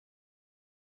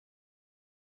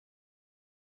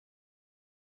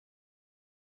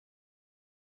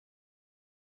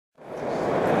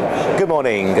Good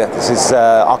morning, this is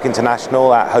Arc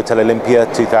International at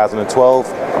Hotelympia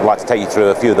 2012. I'd like to take you through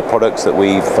a few of the products that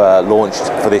we've launched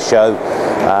for this show,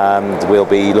 and we'll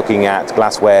be looking at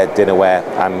glassware, dinnerware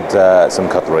and some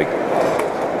cutlery.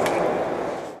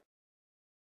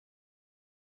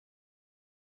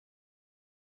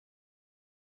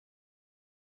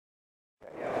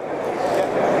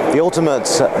 The Ultimate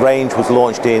range was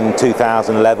launched in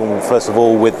 2011, first of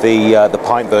all with the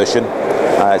pint version.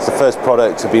 It's the first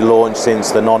product to be launched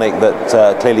since the Nonic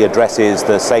that clearly addresses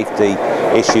the safety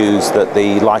issues that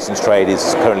the licensed trade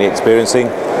is currently experiencing.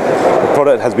 The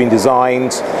product has been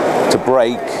designed to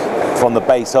break from the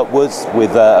base upwards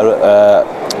with a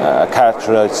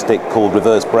characteristic called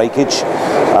reverse breakage.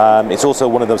 It's also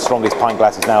one of the strongest pint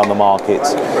glasses now on the market.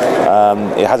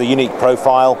 It has a unique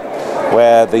profile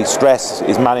where the stress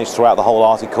is managed throughout the whole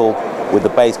article, with the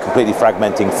base completely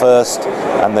fragmenting first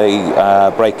and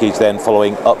the breakage then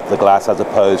following up the glass as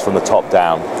opposed from the top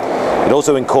down. It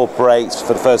also incorporates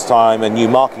for the first time a new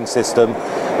marking system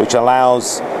which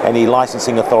allows any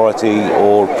licensing authority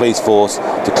or police force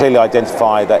to clearly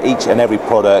identify that each and every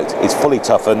product is fully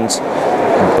toughened,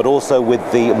 but also with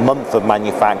the month of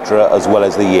manufacturer as well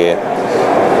as the year.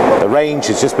 The range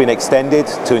has just been extended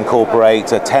to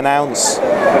incorporate a 10 ounce,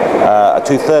 a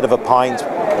 2/3 of a pint,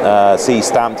 C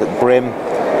stamped at brim,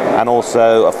 and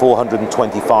also a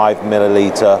 425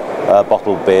 milliliter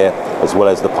bottled beer as well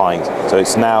as the pint. So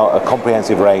it's now a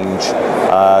comprehensive range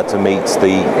to meet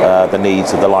the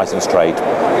needs of the licensed trade.